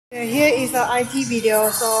Here is the IT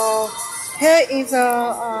video. So here is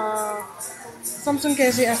a Samsung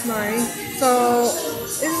Galaxy S9. So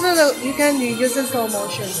this is you can use in slow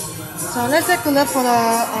motion. So let's take a look for the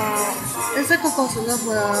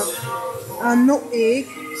Note 8.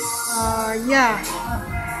 Yeah.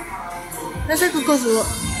 Let's take a closer look.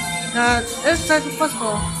 Let's take first of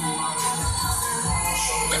all.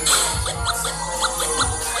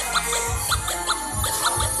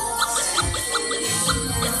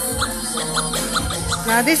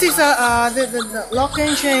 Now this is the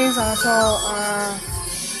locking chains.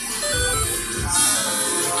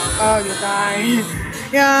 Oh, you die.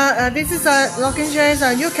 Yeah, this is a locking chains.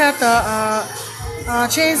 You kept the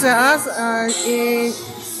chains in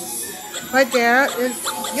right there.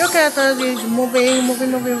 You kept is moving.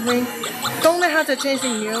 Don't let her to change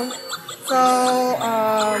in you. So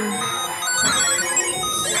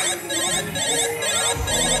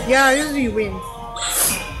yeah, usually you win.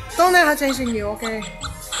 Don't let her change in you, okay?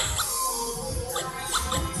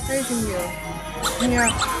 Changing you.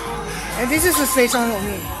 Yeah. And this is the station on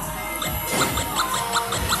me.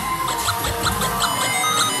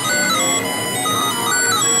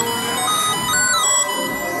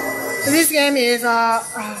 So this game is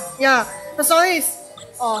yeah, the story is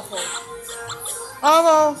awful.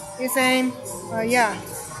 Awful, insane, yeah.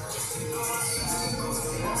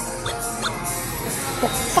 Oh,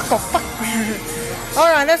 fuck.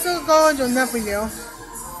 Alright, let's go into another video.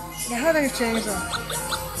 Yeah, how do you change that?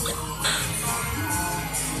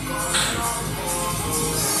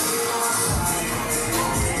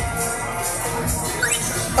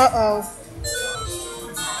 Uh-oh.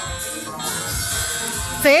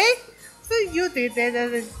 See? So you did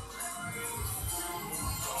that.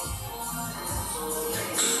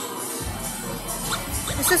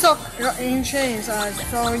 This is all in chains.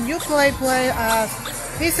 So you play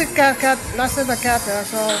this is last of the character,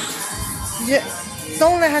 so yeah,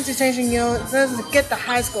 don't let her to change in you. Just get the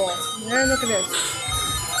high score. Yeah, look at this.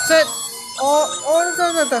 Set all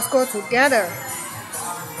the score together.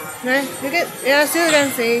 Okay, you get, yeah, so you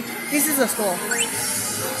can see this is the score.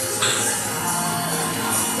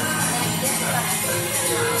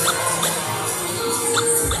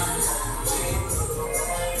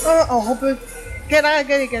 Oh, hope you get out of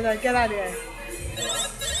there.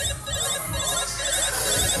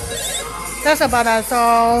 That's about that.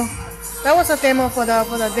 So that was a demo for the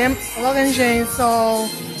login chain. So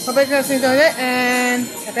hope you guys enjoyed it and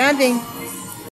happy hunting.